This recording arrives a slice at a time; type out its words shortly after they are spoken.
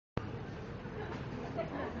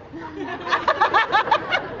He's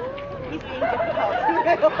being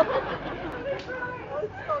difficult.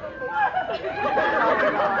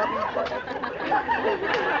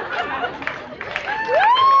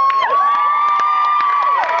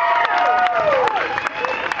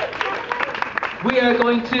 We are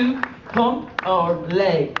going to pump our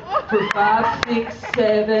leg for 5, 6,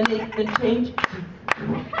 7, 8, and change. 2,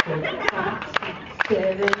 3, 4, 5, 6, 7.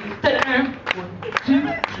 1, 2,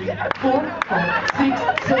 3, 4, 5,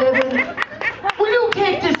 6, 7. Will you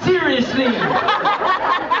take this seriously?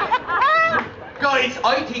 Guys,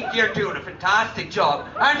 I think you're doing a fantastic job.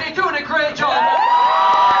 Aren't they doing a great job?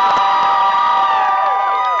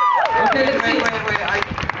 Okay, let's see. Wait.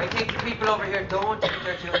 I think the people over here don't think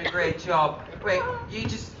they're doing a great job. Wait, you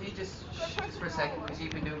just for a second, because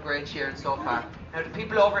you've been doing great cheering so far. Now, the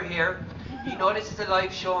people over here, you know this is a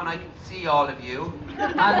live show and I can see all of you.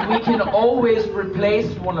 And we can always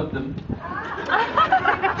replace one of them.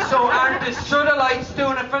 So aren't the Struttalites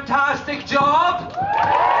doing a fantastic job?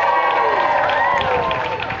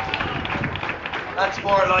 That's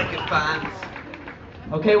more like it, fans.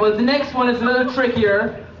 Okay, well the next one is a little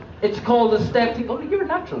trickier. It's called a step to... Oh, you're a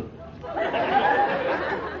natural.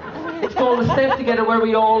 It's called a step together, where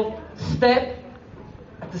we all step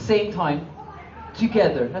at the same time.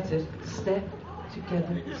 Together. That's it. Step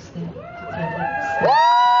together, step together, step.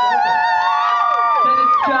 Then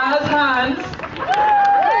it's jazz hands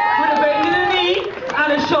with a bend in the knee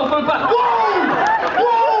and a shuffle back. Whoa!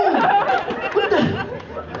 Whoa! What the?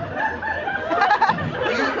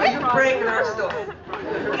 Are you breaking our stuff?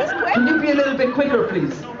 Can you be a little bit quicker,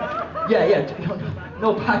 please? Yeah.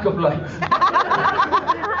 No backup lights.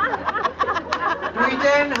 We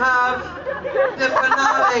then have the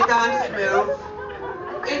finale dance move.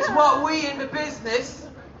 It's what we in the business,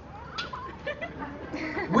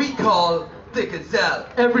 we call the gazelle.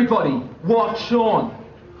 Everybody, watch Sean.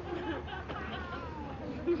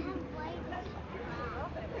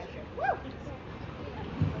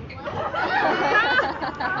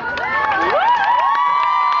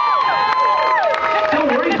 Don't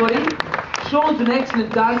worry, buddy. Sean's an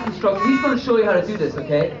excellent dance instructor. He's going to show you how to do this,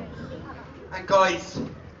 okay? And guys,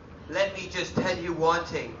 let me just tell you one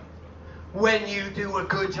thing. When you do a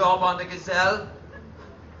good job on the gazelle,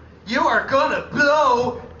 you are gonna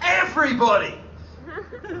blow everybody.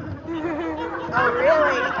 Oh,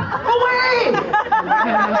 really? Away!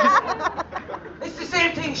 It's the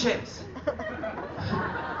same thing, Shims.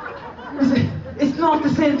 It's not the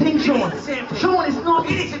same thing, Sean. It's the same thing. Sean, it's not.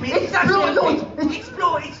 It is, it's not blow, the same no, thing. It's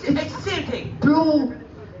blow, it's the same thing. Blow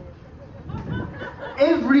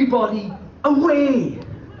everybody away.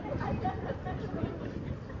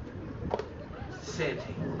 It's the same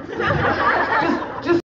thing. Just